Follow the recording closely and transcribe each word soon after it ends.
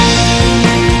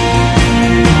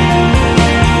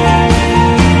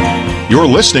You're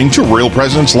listening to Real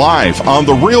Presence Live on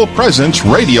the Real Presence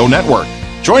Radio Network.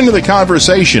 Join in the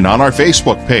conversation on our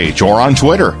Facebook page or on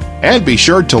Twitter. And be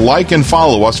sure to like and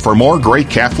follow us for more great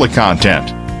Catholic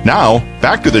content. Now,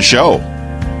 back to the show.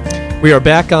 We are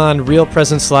back on Real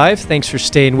Presence Live. Thanks for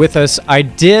staying with us. I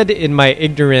did, in my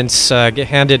ignorance, get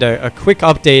handed a quick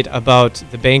update about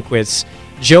the banquets.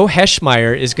 Joe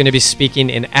Heschmeyer is going to be speaking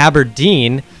in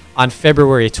Aberdeen on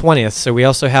February 20th. So we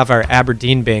also have our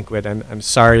Aberdeen banquet. I'm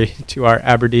sorry to our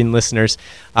Aberdeen listeners.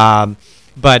 But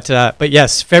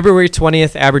yes, February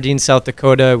 20th, Aberdeen, South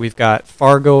Dakota. We've got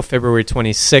Fargo, February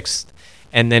 26th.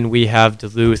 And then we have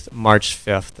Duluth, March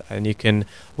 5th. And you can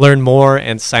learn more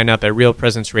and sign up at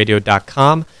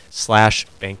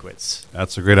realpresenceradio.com/banquets.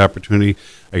 That's a great opportunity.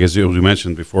 I guess we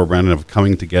mentioned before, Brandon, of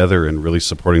coming together and really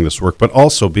supporting this work, but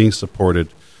also being supported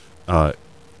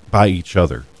by each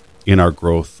other in our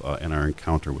growth and our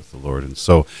encounter with the Lord. And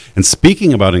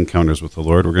speaking about encounters with the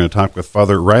Lord, we're going to talk with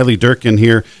Father Riley Durkin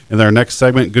here in our next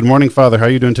segment. Good morning, Father. How are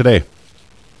you doing today?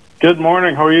 Good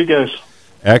morning. How are you guys?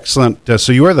 Excellent.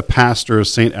 So you are the pastor of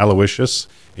St. Aloysius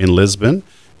in Lisbon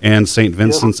and St.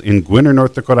 Vincent's in Gwinner,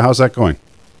 North Dakota. How's that going?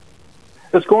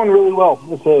 It's going really well.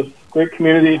 It's a great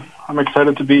community. I'm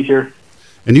excited to be here.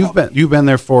 And you've been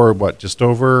there for what, just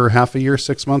over half a year,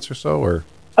 6 months or so, or?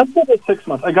 I've been there 6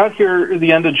 months. I got here at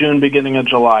the end of June, beginning of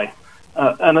July,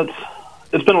 and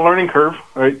it's been a learning curve.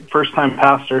 Right, first time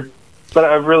pastor, but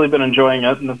I've really been enjoying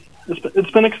it, and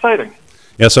it's been exciting.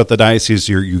 Yeah, so at the diocese,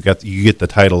 you get the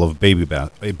title of baby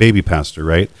pastor,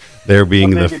 right? There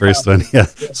being the first one. Yeah.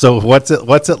 So what's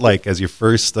it like as your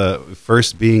first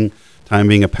being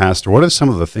a pastor? What are some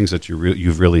of the things that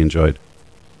you've really enjoyed?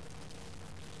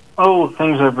 Oh,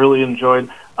 things I've really enjoyed.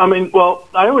 I mean, well,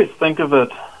 I always think of it.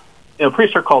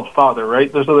 Priests are called father,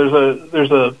 right? There's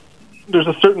a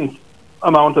certain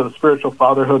amount of spiritual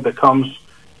fatherhood that comes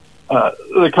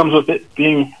with it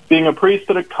being a priest,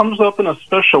 but it comes up in a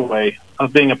special way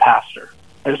of being a pastor.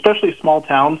 Right? Especially small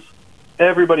towns,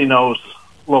 everybody knows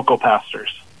local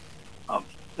pastors,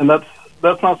 and that's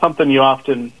not something you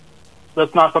often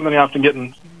get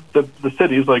in the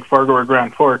cities like Fargo or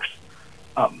Grand Forks.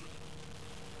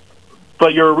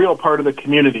 But you're a real part of the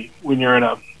community when you're in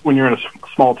a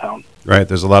small town. Right,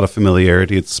 there's a lot of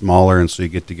familiarity. It's smaller, and so you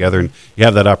get together, and you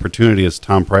have that opportunity, as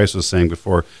Tom Price was saying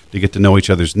before, to get to know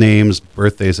each other's names,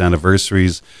 birthdays,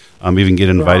 anniversaries, even get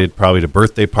invited probably to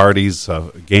birthday parties,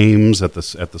 games at the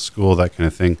school, that kind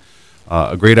of thing.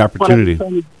 A great opportunity.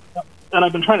 And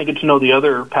I've been trying to get to know the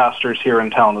other pastors here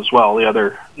in town as well, the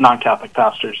other non-Catholic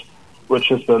pastors,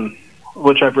 which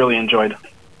I've really enjoyed.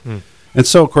 And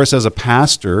so, of course, as a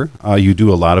pastor, you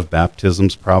do a lot of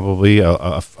baptisms, probably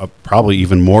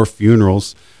even more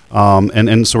funerals.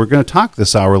 And so we're going to talk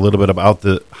this hour a little bit about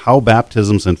how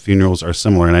baptisms and funerals are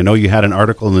similar. And I know you had an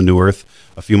article in the New Earth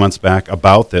a few months back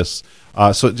about this.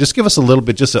 So just give us a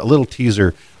little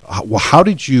teaser. How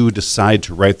did you decide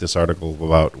to write this article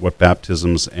about what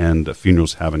baptisms and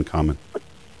funerals have in common?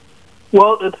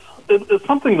 Well, it's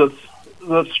something that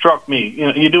struck me.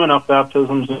 You do enough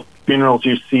baptisms and funerals,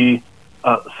 you see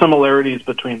similarities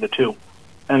between the two,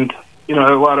 and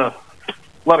a lot of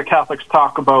Catholics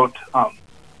talk about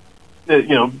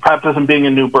baptism being a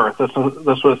new birth. That's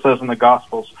what it says in the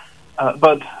Gospels.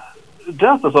 But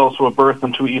death is also a birth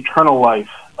into eternal life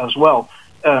as well,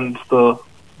 and the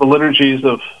liturgies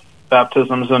of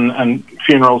baptisms and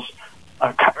funerals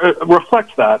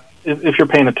reflect that if you're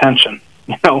paying attention.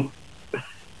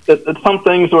 It's some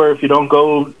things where if you don't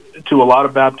go to a lot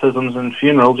of baptisms and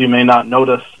funerals, you may not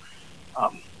notice.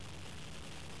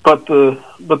 But the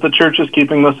church is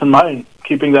keeping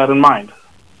that in mind.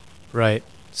 Right.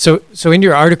 So in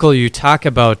your article, you talk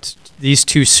about these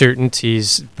two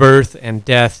certainties, birth and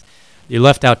death. You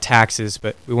left out taxes,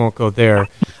 but we won't go there.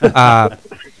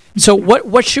 So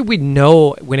what should we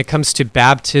know when it comes to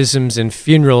baptisms and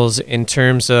funerals in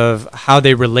terms of how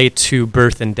they relate to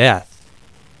birth and death?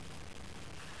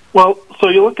 Well, so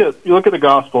you look at the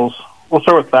Gospels. We'll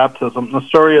start with baptism. The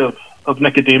story of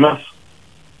Nicodemus,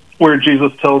 where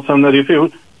Jesus tells him that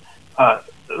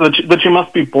that you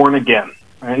must be born again.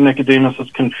 Right? Nicodemus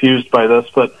is confused by this,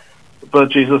 but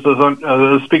Jesus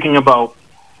is speaking about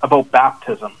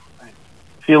baptism. Right?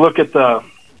 If you look at the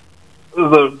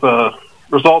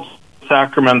results of the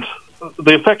sacrament,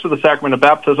 the effects of the sacrament of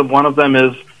baptism, one of them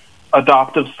is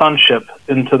adoptive sonship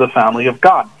into the family of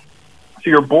God. So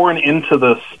you're born into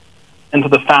the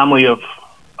family of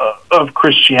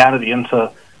Christianity,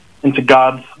 into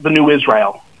the new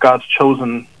Israel, God's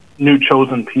new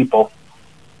chosen people,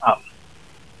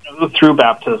 through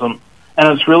baptism. And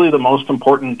it's really the most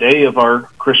important day of our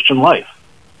Christian life.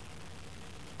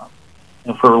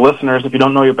 And for listeners, if you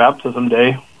don't know your baptism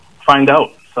day, find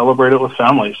out, celebrate it with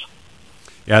families.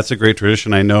 Yeah, it's a great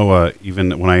tradition. I know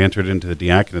even when I entered into the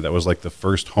diaconate, that was like the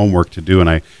first homework to do. And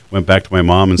I went back to my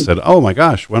mom and said, "Oh my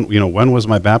gosh, when was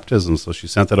my baptism?" So she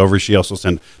sent that over. She also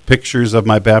sent pictures of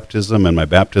my baptism and my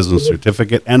baptism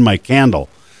certificate and my candle.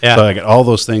 Yeah. So I got all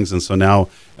those things. And so now,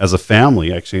 as a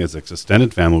family, actually as an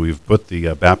extended family, we've put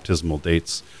the baptismal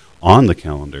dates on the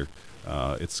calendar.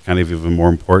 It's kind of even more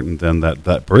important than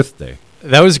that birthday.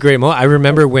 That was great. I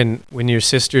remember when your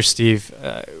sister, Steve,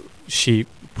 she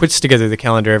puts together the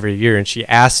calendar every year, and she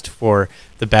asked for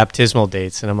the baptismal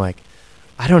dates, and I'm like,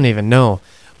 I don't even know.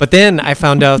 But then I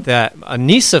found out that a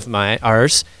niece of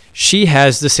ours, she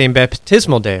has the same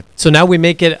baptismal day. So now we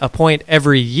make it a point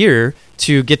every year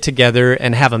to get together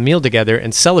and have a meal together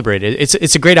and celebrate it.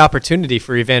 It's a great opportunity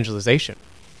for evangelization.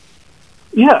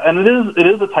 Yeah, and it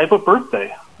is a type of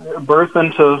birthday, birth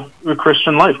into a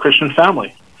Christian life, Christian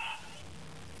family.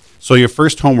 So your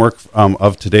first homework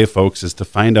of today, folks, is to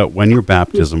find out when your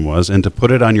baptism was and to put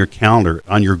it on your calendar,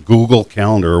 on your Google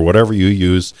Calendar or whatever you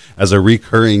use as a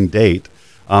recurring date,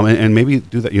 and maybe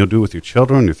do that. Do it with your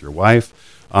children, with your wife,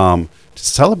 to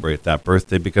celebrate that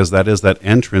birthday, because that is that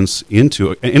entrance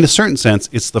into, in a certain sense,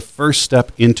 it's the first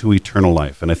step into eternal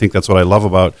life. And I think that's what I love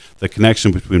about the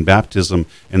connection between baptism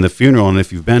and the funeral. And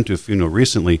if you've been to a funeral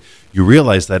recently, you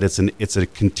realize that it's a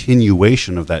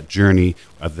continuation of that journey,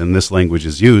 then this language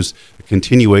is used, a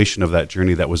continuation of that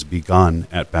journey that was begun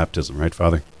at baptism, right,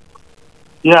 Father?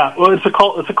 Yeah, well, it's a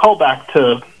call back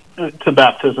to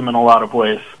baptism in a lot of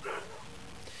ways.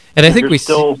 And I think you're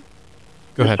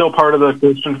still part of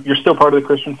the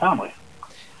Christian family.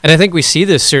 And I think we see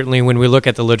this certainly when we look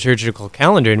at the liturgical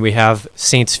calendar and we have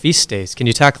saints' feast days. Can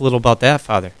you talk a little about that,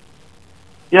 Father?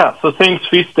 Yeah, so saints'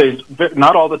 feast days,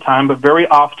 not all the time, but very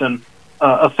often,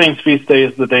 a saint's feast day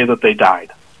is the day that they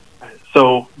died.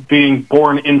 So being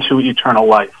born into eternal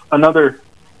life, another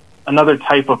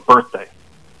type of birthday.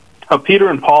 Peter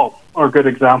and Paul are good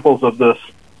examples of this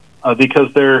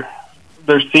because they're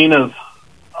seen as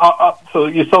so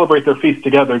you celebrate their feast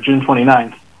together, June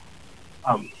 29th,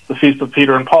 the feast of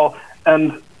Peter and Paul,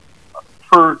 and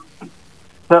for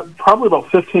probably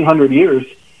about 1,500 years,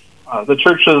 the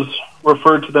church has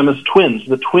referred to them as twins,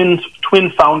 the twin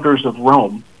founders of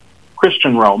Rome,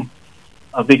 Christian Rome,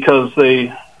 because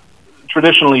they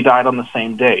traditionally died on the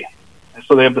same day.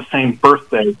 So they have the same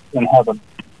birthday in heaven,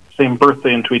 same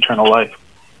birthday into eternal life.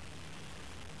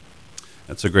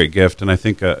 That's a great gift. And I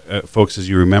think, folks, as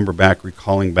you remember back,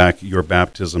 recalling back your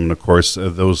baptism, and of course,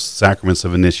 those sacraments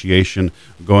of initiation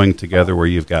going together where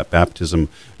you've got baptism,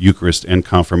 Eucharist, and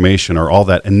confirmation, are all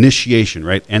that initiation,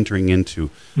 right? Entering into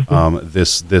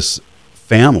this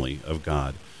family of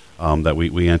God that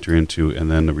we enter into,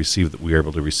 and then we are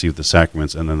able to receive the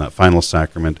sacraments, and then that final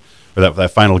sacrament, or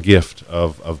that final gift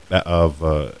of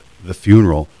the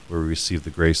funeral, where we receive the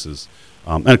graces.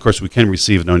 And of course, we can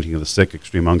receive anointing of the sick,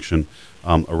 extreme unction,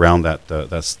 around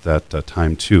that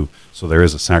time too. So there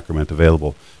is a sacrament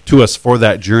available to us for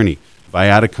that journey.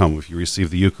 Viaticum, if you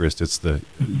receive the Eucharist, it's the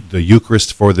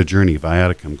Eucharist for the journey,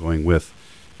 viaticum, going with.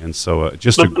 And so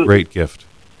just a great gift.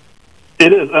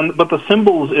 It is, but the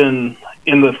symbols in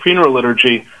the funeral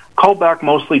liturgy call back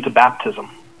mostly to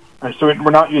baptism. Right? So we're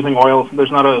not using oils.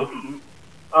 There's not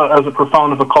as a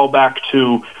profound of a callback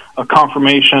to a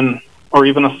confirmation, or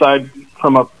even aside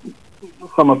from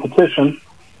a petition,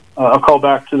 a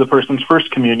callback to the person's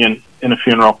first communion in a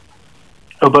funeral.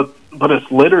 But it's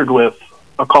littered with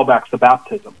a callback to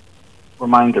baptism,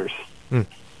 reminders.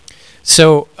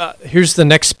 So here's the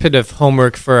next bit of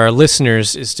homework for our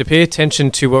listeners, is to pay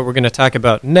attention to what we're going to talk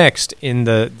about next in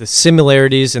the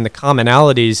similarities and the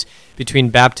commonalities between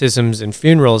baptisms and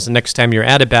funerals. The next time you're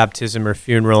at a baptism or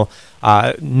funeral,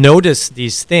 notice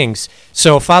these things.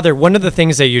 So, Father, one of the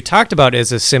things that you talked about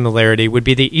as a similarity would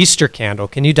be the Easter candle.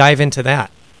 Can you dive into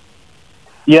that?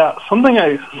 Yeah, something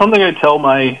I tell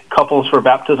my couples for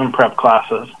baptism prep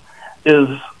classes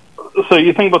is, so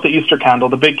you think about the Easter candle,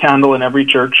 the big candle in every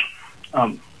church.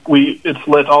 It's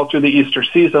lit all through the Easter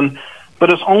season,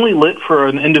 but it's only lit for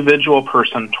an individual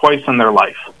person twice in their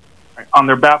life, right? On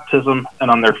their baptism and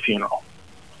on their funeral.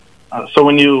 So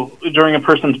during a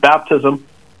person's baptism,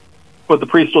 what the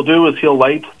priest will do is he'll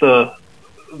light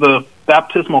the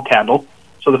baptismal candle,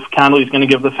 so the candle he's going to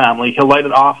give the family, he'll light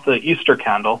it off the Easter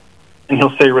candle, and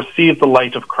he'll say, "Receive the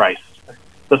light of Christ.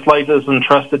 This light is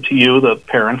entrusted to you, the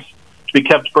parents, to be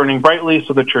kept burning brightly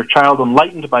so that your child,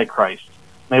 enlightened by Christ,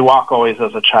 may walk always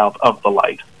as a child of the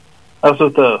light." That's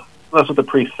what the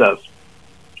priest says.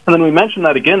 And then we mention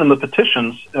that again in the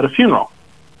petitions at a funeral.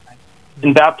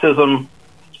 In baptism,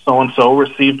 so-and-so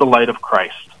received the light of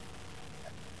Christ.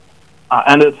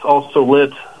 And it's also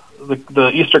lit,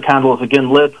 the Easter candle is again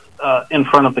lit in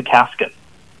front of the casket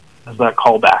as that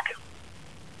callback.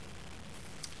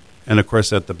 And of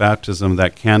course, at the baptism,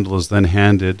 that candle is then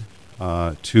handed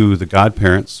to the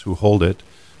godparents who hold it,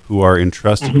 who are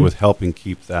entrusted with helping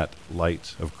keep that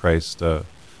light of Christ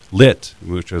lit,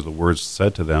 which are the words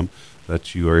said to them,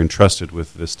 that you are entrusted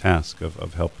with this task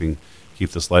of helping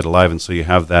keep this light alive. And so you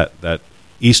have that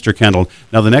Easter candle.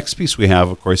 Now, the next piece we have,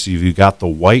 of course, you've got the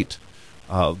white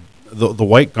the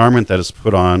white garment that is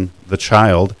put on the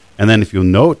child. And then if you'll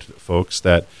note, folks,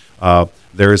 that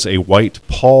there is a white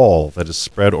pall that is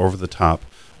spread over the top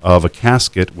of a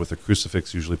casket with a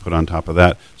crucifix usually put on top of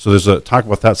that. So there's a talk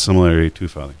about that similarity too,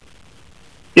 Father.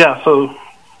 Yeah, so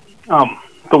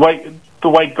the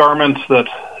white garments that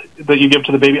you give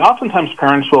to the baby, oftentimes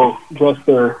parents will dress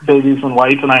their babies in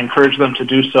white, and I encourage them to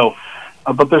do so.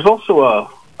 But there's also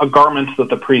a garment that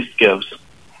the priest gives.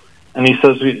 And he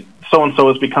says, so-and-so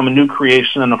has become a new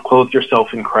creation and have clothed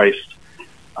yourself in Christ.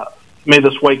 May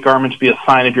this white garment be a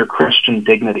sign of your Christian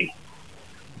dignity.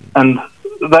 And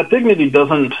that dignity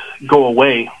doesn't go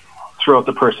away throughout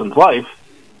the person's life.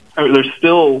 I mean, there's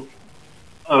still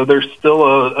a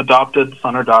adopted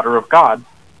son or daughter of God,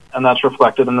 and that's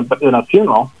reflected in a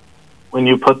funeral when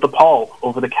you put the pall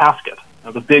over the casket,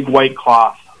 the big white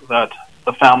cloth that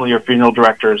the family or funeral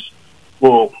directors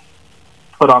will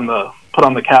put on the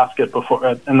casket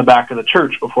before in the back of the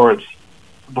church before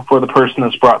the person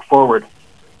is brought forward,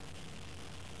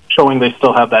 showing they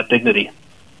still have that dignity.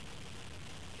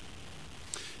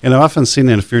 And I've often seen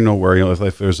in a funeral where,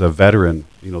 if there's a veteran,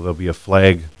 there'll be a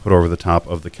flag put over the top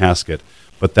of the casket.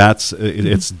 But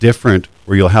it's different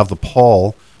where you'll have the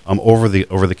pall over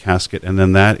the casket, and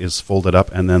then that is folded up,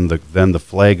 and then the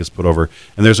flag is put over.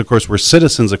 And there's, of course, we're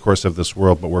citizens, of course, of this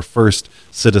world, but we're first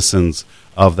citizens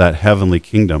of that heavenly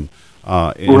kingdom.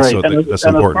 Right, so and that's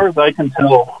and important. as far as I can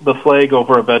tell, the flag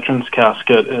over a veteran's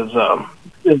casket is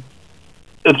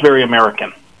it's very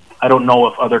American. I don't know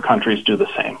if other countries do the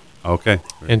same. Okay.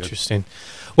 Interesting.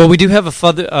 Well, we do have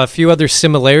a few other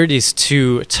similarities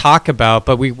to talk about,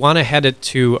 but we want to head it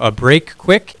to a break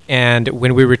quick, and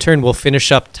when we return, we'll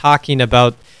finish up talking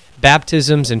about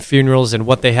baptisms and funerals and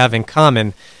what they have in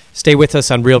common. Stay with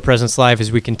us on Real Presence Live as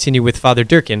we continue with Father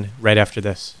Durkin right after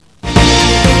this.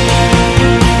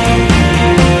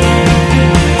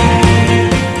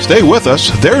 Stay with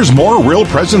us. There's more Real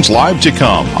Presence Live to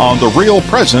come on the Real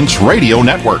Presence Radio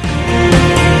Network.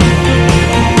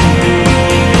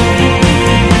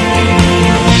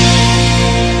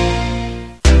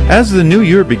 As the new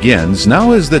year begins,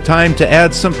 now is the time to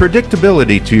add some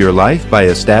predictability to your life by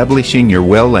establishing your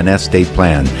will and estate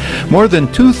plan. More than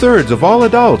 2/3 of all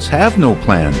adults have no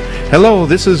plan. Hello,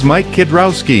 this is Mike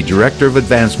Kidrowski, Director of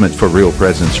Advancement for Real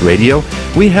Presence Radio.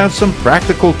 We have some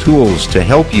practical tools to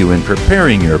help you in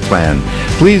preparing your plan.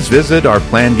 Please visit our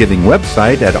plan giving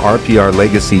website at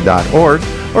rprlegacy.org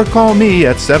or call me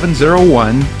at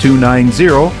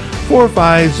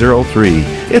 701-290-4503.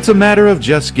 It's a matter of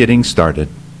just getting started.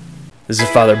 This is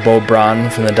Father Bo Braun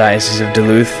from the Diocese of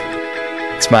Duluth.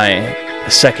 It's my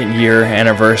second year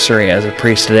anniversary as a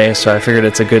priest today, so I figured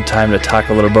it's a good time to talk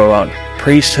a little bit about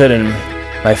priesthood and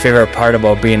my favorite part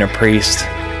about being a priest.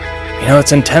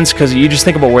 It's intense because you just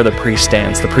think about where the priest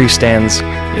stands. The priest stands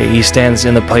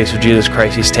in the place of Jesus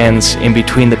Christ. He stands in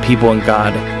between the people and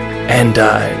God. And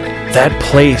that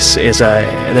place there's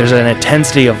an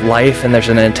intensity of life and there's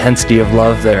an intensity of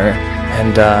love there.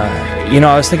 And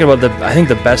I was thinking about I think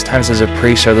the best times as a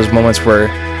priest are those moments where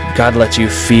God lets you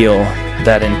feel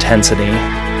that intensity.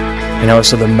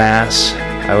 So the Mass,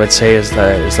 I would say, is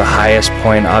the highest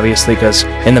point, obviously, because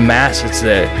in the Mass it's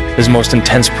the most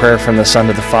intense prayer from the Son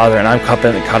to the Father, and I'm caught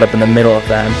up in the middle of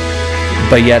that.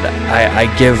 But yet I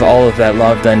give all of that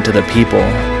love then to the people,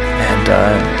 and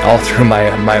all through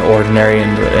my ordinary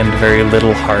and very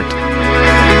little heart.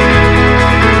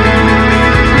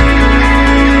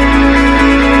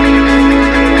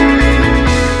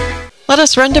 Let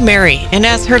us run to Mary, and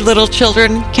as her little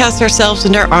children, cast ourselves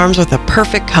into her arms with a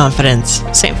perfect confidence.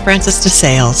 St. Francis de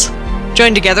Sales.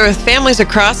 Join together with families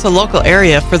across the local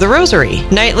area for the Rosary,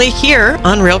 nightly here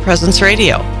on Real Presence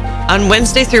Radio. On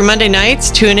Wednesday through Monday nights,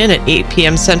 tune in at 8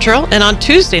 p.m. Central, and on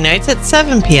Tuesday nights at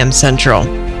 7 p.m. Central.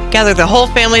 Gather the whole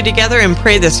family together and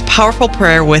pray this powerful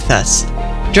prayer with us.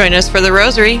 Join us for the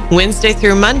Rosary, Wednesday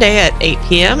through Monday at 8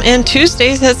 p.m. and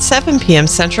Tuesdays at 7 p.m.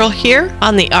 Central here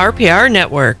on the RPR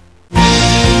Network.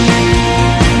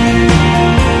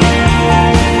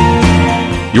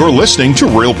 You're listening to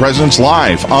Real Presence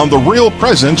Live on the Real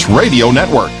Presence Radio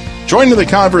Network. Join in the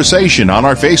conversation on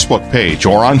our Facebook page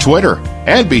or on Twitter.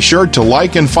 And be sure to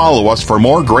like and follow us for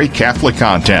more great Catholic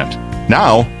content.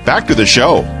 Now, back to the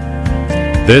show.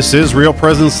 This is Real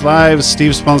Presence Live.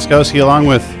 Steve Sponskowski along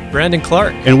with Brandon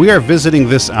Clark. And we are visiting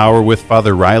this hour with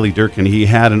Father Riley Durkin. He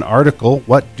had an article,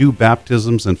 What Do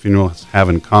Baptisms and Funerals Have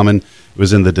in Common? It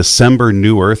was in the December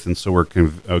New Earth, and so we're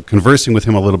conversing with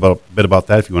him a little bit about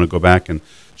that. If you want to go back and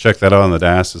check that out on the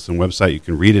diocesan website, you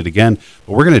can read it again.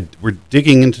 But we're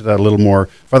digging into that a little more.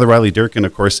 Father Riley Durkin,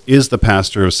 of course, is the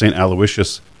pastor of St.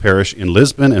 Aloysius Parish in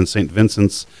Lisbon and St.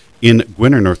 Vincent's in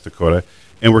Gwinner, North Dakota.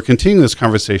 And we're continuing this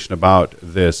conversation about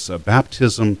this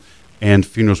baptism and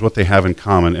funerals, what they have in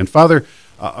common. And Father,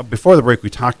 before the break, we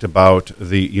talked about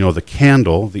the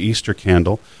candle, the Easter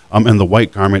candle, and the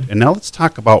white garment. And now let's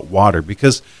talk about water,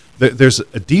 because there's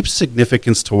a deep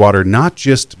significance to water, not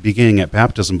just beginning at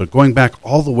baptism, but going back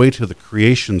all the way to the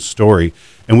creation story.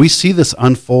 And we see this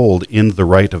unfold in the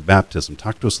rite of baptism.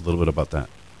 Talk to us a little bit about that.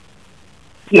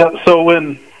 Yeah.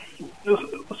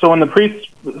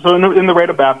 In the rite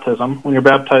of baptism, when you're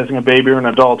baptizing a baby or an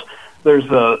adult, there's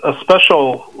a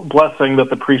special blessing that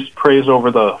the priest prays over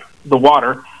the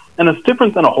water, and it's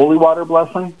different than a holy water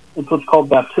blessing. It's what's called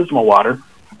baptismal water,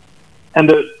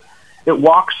 and it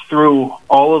walks through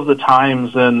all of the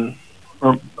times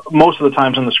or most of the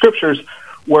times in the scriptures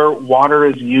where water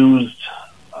is used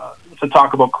to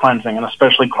talk about cleansing, and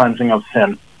especially cleansing of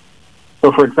sin.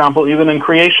 So, for example, even in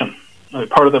creation,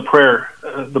 part of the prayer,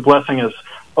 the blessing is,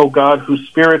 "O God, whose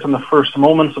spirit in the first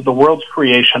moments of the world's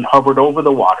creation hovered over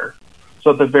the water,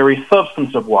 so that the very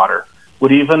substance of water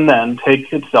would even then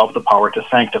take itself the power to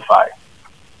sanctify."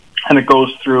 And it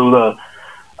goes through the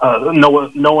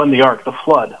Noah and the ark, the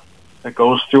flood. It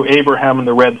goes through Abraham and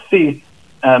the Red Sea,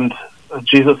 and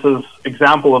Jesus'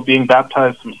 example of being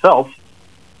baptized himself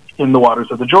in the waters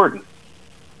of the Jordan.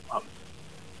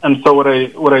 And so what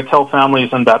I tell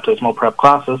families in baptismal prep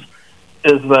classes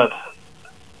is that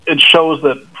it shows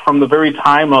that from the very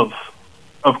time of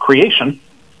creation,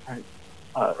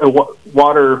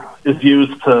 water is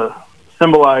used to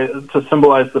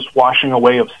symbolize this washing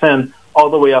away of sin, all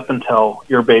the way up until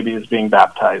your baby is being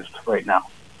baptized right now.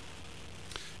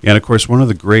 Yeah, and of course, one of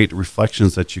the great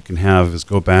reflections that you can have is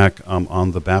go back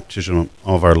on the baptism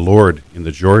of our Lord in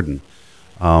the Jordan,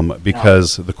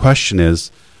 because the question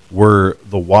is,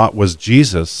 was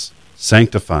Jesus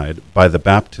sanctified by the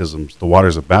baptisms, the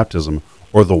waters of baptism,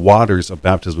 or the waters of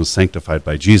baptism sanctified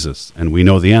by Jesus? And we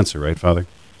know the answer, right, Father?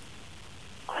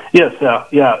 Yes,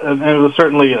 yeah, and it was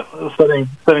certainly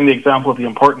setting the example of the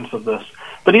importance of this.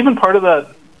 But even part of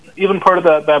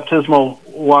that baptismal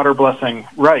water blessing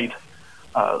rite,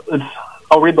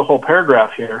 I'll read the whole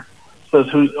paragraph here. It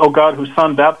says, "O God, whose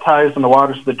Son baptized in the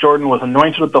waters of the Jordan was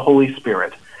anointed with the Holy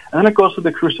Spirit." And then it goes to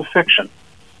the crucifixion.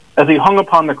 "As he hung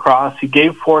upon the cross, he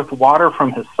gave forth water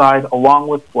from his side along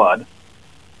with blood.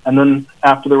 And then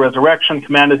after the resurrection,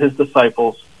 commanded his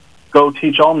disciples, 'Go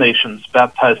teach all nations,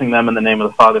 baptizing them in the name of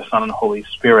the Father, Son, and Holy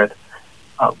Spirit,'"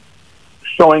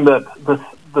 showing that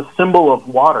the symbol of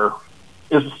water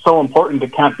is so important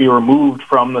it can't be removed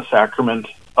from the sacrament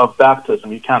of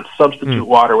baptism. You can't substitute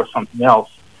water with something else,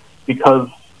 because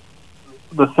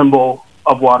the symbol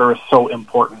of water is so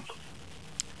important.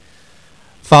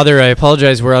 Father, I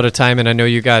apologize, we're out of time, and I know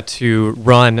you got to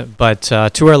run, but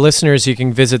to our listeners, you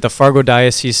can visit the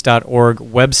fargodiocese.org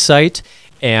website,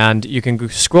 and you can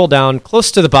scroll down close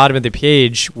to the bottom of the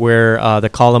page where the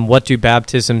column, What Do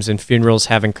Baptisms and Funerals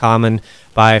Have in Common,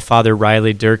 by Father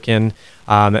Riley Durkin.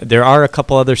 There are a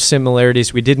couple other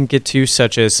similarities we didn't get to,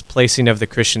 such as placing of the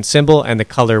Christian symbol and the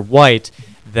color white,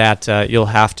 that you'll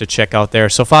have to check out there.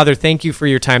 So, Father, thank you for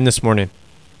your time this morning.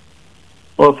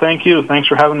 Well, thank you. Thanks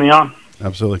for having me on.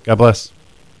 Absolutely. God bless.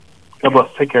 God bless.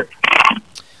 Take care.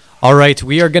 All right,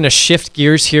 we are going to shift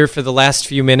gears here for the last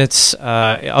few minutes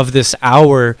of this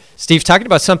hour. Steve, talking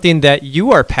about something that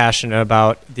you are passionate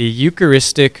about, the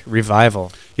Eucharistic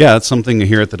revival. Yeah, that's something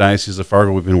here at the Diocese of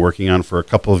Fargo we've been working on for a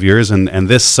couple of years. And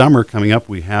this summer coming up,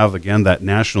 we have, again, that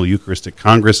National Eucharistic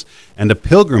Congress and a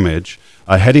pilgrimage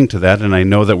heading to that. And I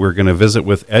know that we're going to visit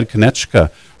with Ed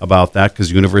Konieczka about that,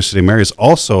 because University of Mary is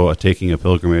also taking a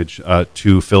pilgrimage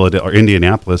to Philadelphia or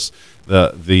Indianapolis.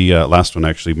 The last one,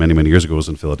 actually, many years ago was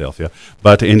in Philadelphia,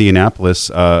 but Indianapolis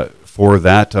for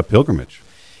that pilgrimage.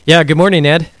 Yeah, good morning,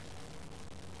 Ed.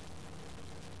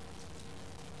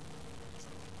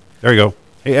 There you go.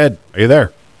 Hey, Ed, are you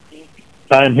there?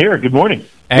 I'm here. Good morning.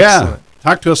 Excellent. Yeah.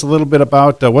 Talk to us a little bit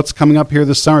about what's coming up here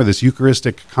this summer, this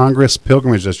Eucharistic Congress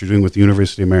pilgrimage that you're doing with the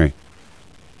University of Mary.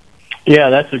 Yeah,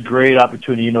 that's a great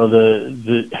opportunity. You know,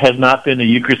 the has not been a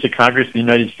Eucharistic Congress in the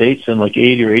United States in like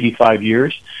 80 or 85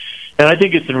 years. And I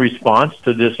think it's in response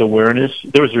to this awareness.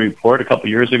 There was a report a couple of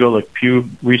years ago, like Pew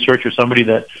Research or somebody,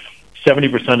 that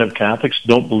 70% of Catholics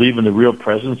don't believe in the real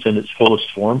presence in its fullest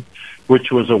form, which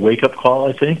was a wake-up call,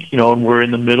 I think. And we're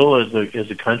in the middle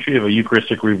as a country of a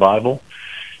Eucharistic revival,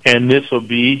 and this will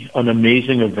be an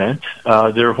amazing event.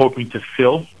 They're hoping to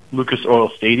fill Lucas Oil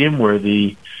Stadium where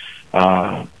the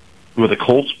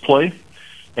Colts play,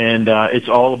 and it's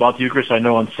all about the Eucharist. I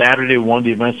know on Saturday, one of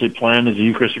the events they plan is a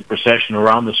Eucharistic procession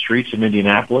around the streets in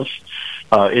Indianapolis.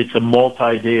 It's a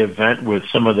multi-day event with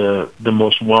some of the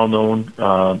most well-known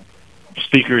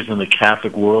speakers in the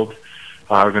Catholic world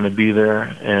are going to be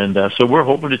there. And so we're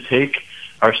hoping to take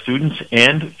our students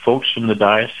and folks from the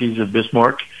Diocese of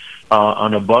Bismarck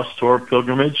on a bus tour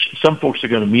pilgrimage. Some folks are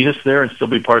going to meet us there and still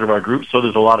be part of our group, so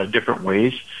there's a lot of different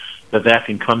ways that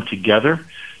can come together.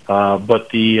 But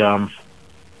it's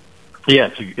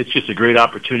just a great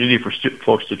opportunity for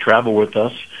folks to travel with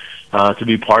us, to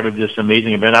be part of this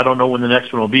amazing event. I don't know when the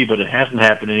next one will be, but it hasn't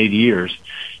happened in 80 years.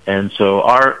 And so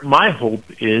my hope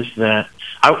is that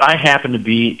I happened to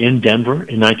be in Denver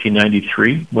in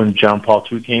 1993 when John Paul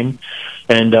II came,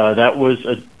 and that was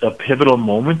a pivotal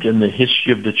moment in the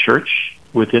history of the church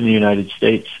within the United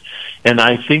States. And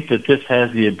I think that this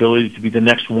has the ability to be the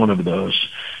next one of those.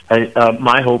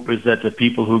 My hope is that the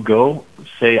people who go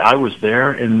say, I was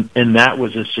there, and that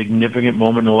was a significant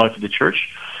moment in the life of the church.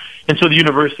 And so the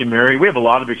University of Mary, we have a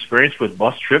lot of experience with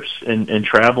bus trips and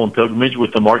travel and pilgrimage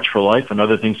with the March for Life and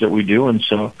other things that we do. And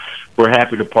so we're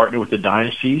happy to partner with the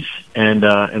diocese and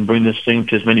bring this thing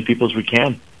to as many people as we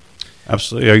can.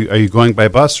 Absolutely. Are you going by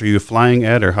bus? Or are you flying,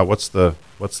 Ed, or what's the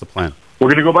plan? We're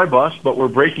going to go by bus, but we're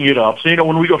breaking it up. So,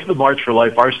 when we go to the March for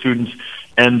Life, our students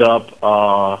end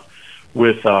up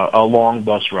with a long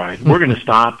bus ride. We're going to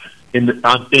stop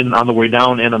on the way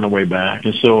down and on the way back.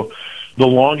 And so the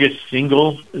longest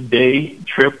single-day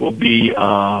trip will be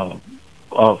a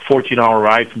 14-hour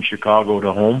ride from Chicago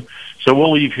to home. So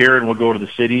we'll leave here and we'll go to the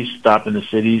cities, stop in the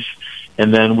cities,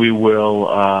 and then we will,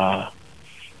 on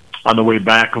the way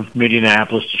back from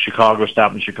Indianapolis to Chicago,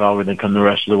 stop in Chicago, and then come the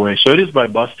rest of the way. So it is by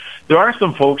bus. There are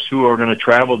some folks who are going to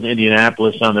travel to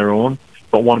Indianapolis on their own,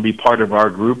 but want to be part of our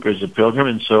group as a pilgrim.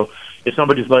 And so if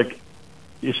somebody says,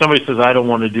 I don't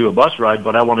want to do a bus ride,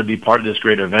 but I want to be part of this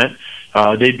great event,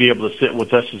 they'd be able to sit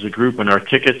with us as a group in our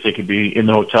tickets. They could be in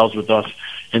the hotels with us.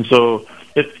 And so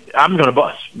I'm going to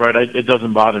bus, right? It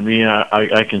doesn't bother me.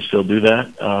 I can still do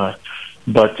that.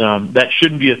 But that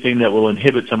shouldn't be a thing that will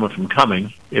inhibit someone from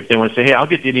coming. If they want to say, hey, I'll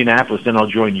get to Indianapolis, then I'll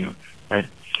join you, right?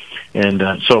 And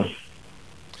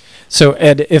So,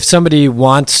 Ed, if somebody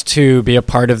wants to be a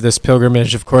part of this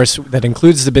pilgrimage, of course, that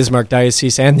includes the Bismarck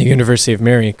Diocese and the University of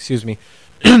Mary,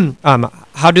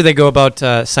 how do they go about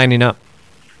signing up?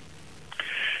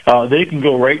 They can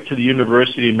go right to the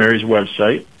University of Mary's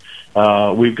website.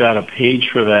 We've got a page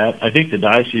for that. I think the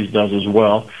diocese does as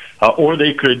well. Or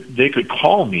they could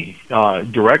call me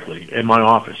directly in my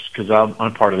office because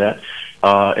I'm part of that.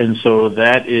 And so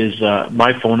that is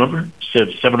my phone number,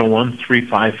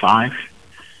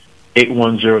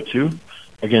 701-355-8102.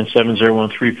 Again,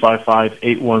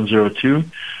 701-355-8102.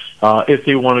 If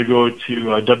they want to go to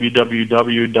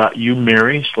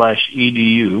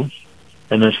www.umary.edu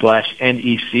and then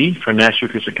 /NEC for National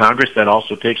Eucharistic Congress, that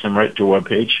also takes them right to our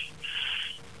webpage.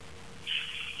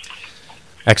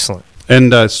 Excellent.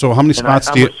 And so how many spots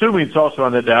do you... I'm assuming it's also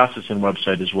on the diocesan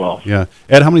website as well. Yeah.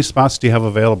 Ed, how many spots do you have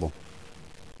available?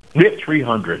 We have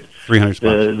 300. 300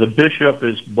 spots. The bishop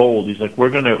is bold. He's like, we're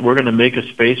gonna make a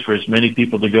space for as many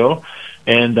people to go.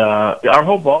 And our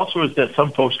hope also is that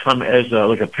some folks come as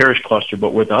like a parish cluster,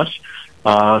 but with us.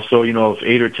 So, if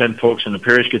 8 or 10 folks in the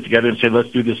parish get together and say,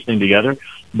 let's do this thing together,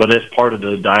 but as part of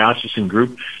the diocesan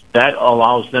group, that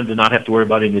allows them to not have to worry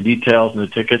about any of the details and the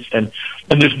tickets. And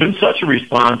there's been such a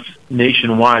response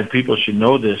nationwide, people should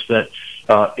know this, that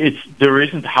there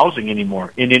isn't housing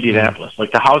anymore in Indianapolis.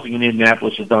 Like the housing in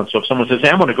Indianapolis is done. So if someone says, hey,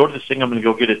 I'm going to go to this thing, I'm going to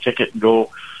go get a ticket and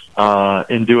go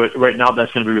and do it. Right now,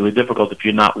 that's going to be really difficult if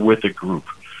you're not with a group.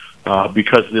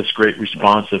 Because of this great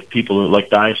response of people like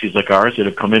dioceses like ours that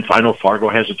have come in. I know Fargo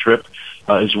has a trip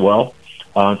as well.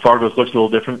 Fargo's looks a little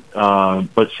different,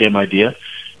 but same idea.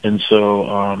 And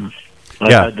so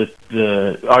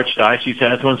the Archdiocese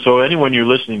has one. So anyone in your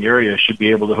listening area should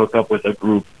be able to hook up with a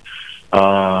group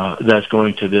that's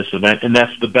going to this event. And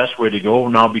that's the best way to go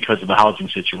now because of the housing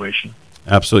situation.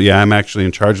 Absolutely. Yeah, I'm actually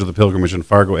in charge of the pilgrimage in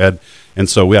Fargo, Ed. And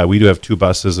so, we do have 2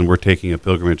 buses, and we're taking a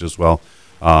pilgrimage as well.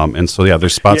 And so,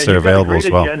 there's spots there available as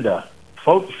well. Agenda.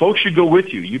 Folks should go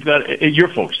with you. You've got your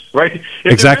folks, right? If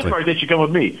Exactly. They should come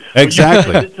with me.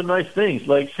 Exactly. But you did some nice things,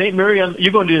 like St. Mary.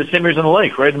 You're going to St. Mary's on the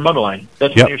Lake, right in Mundelein.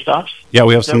 That's one of your stops. Yeah,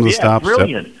 we have some of the stops.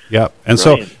 Brilliant. Yep. And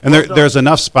Brilliant. there's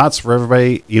enough spots for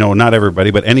everybody. Not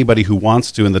everybody, but anybody who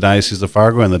wants to in the Diocese of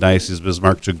Fargo and the Diocese of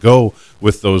Bismarck to go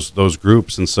with those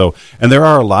groups. And there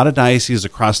are a lot of dioceses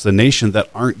across the nation that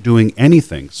aren't doing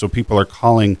anything. So people are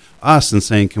calling us and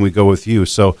saying, "Can we go with you?"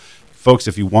 So, folks,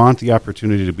 if you want the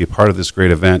opportunity to be a part of this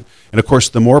great event, and of course,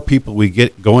 the more people we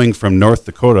get going from North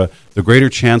Dakota, the greater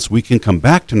chance we can come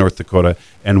back to North Dakota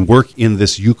and work in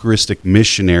this Eucharistic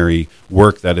missionary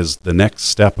work that is the next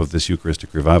step of this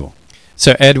Eucharistic revival.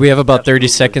 So, Ed, we have about 30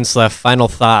 seconds left. Final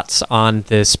thoughts on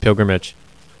this pilgrimage.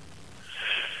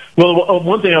 Well,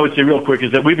 one thing I would say real quick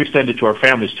is that we've extended to our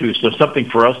families too. So something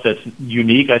for us that's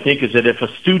unique, I think, is that if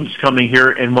a student's coming here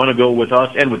and want to go with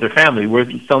us and with their family, we're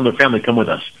telling their family come with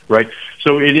us, right?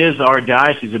 So it is our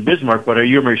Diocese of Bismarck, but our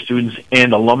UMary students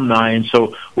and alumni, and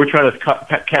so we're trying to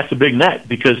cast a big net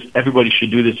because everybody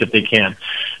should do this if they can.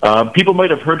 People might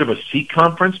have heard of a Sikh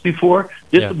conference before.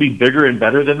 This will be bigger and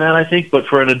better than that, I think, but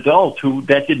for an adult who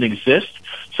that didn't exist,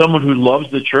 someone who loves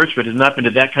the church but has not been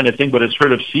to that kind of thing but has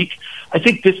heard of Sikh, I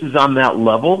think this is on that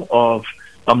level of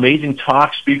amazing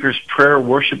talk, speakers, prayer,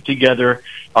 worship together.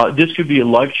 This could be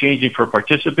life-changing for a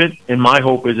participant, and my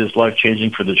hope is it's life-changing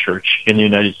for the church in the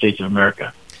United States of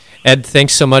America. Ed,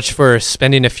 thanks so much for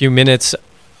spending a few minutes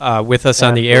with us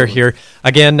on the air here.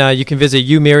 Again, you can visit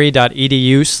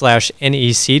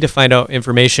umary.edu/NEC to find out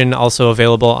information, also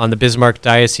available on the Bismarck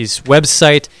Diocese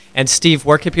website. And Steve,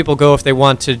 where can people go if they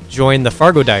want to join the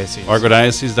Fargo Diocese?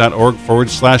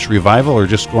 FargoDiocese.org/revival, or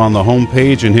just go on the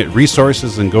homepage and hit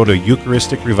resources and go to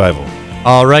Eucharistic Revival.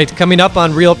 All right, coming up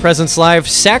on Real Presence Live,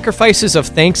 sacrifices of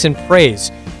thanks and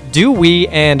praise. Do we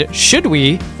and should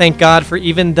we thank God for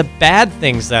even the bad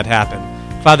things that happen?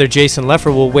 Father Jason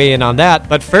Leffer will weigh in on that.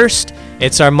 But first,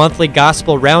 it's our monthly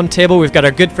Gospel Roundtable. We've got our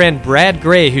good friend Brad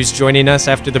Gray who's joining us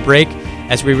after the break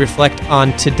as we reflect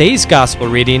on today's Gospel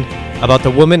reading about the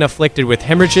woman afflicted with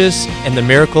hemorrhages and the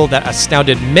miracle that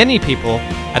astounded many people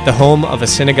at the home of a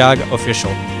synagogue official.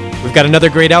 We've got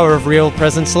another great hour of Real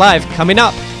Presence Live coming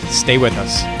up. Stay with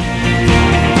us.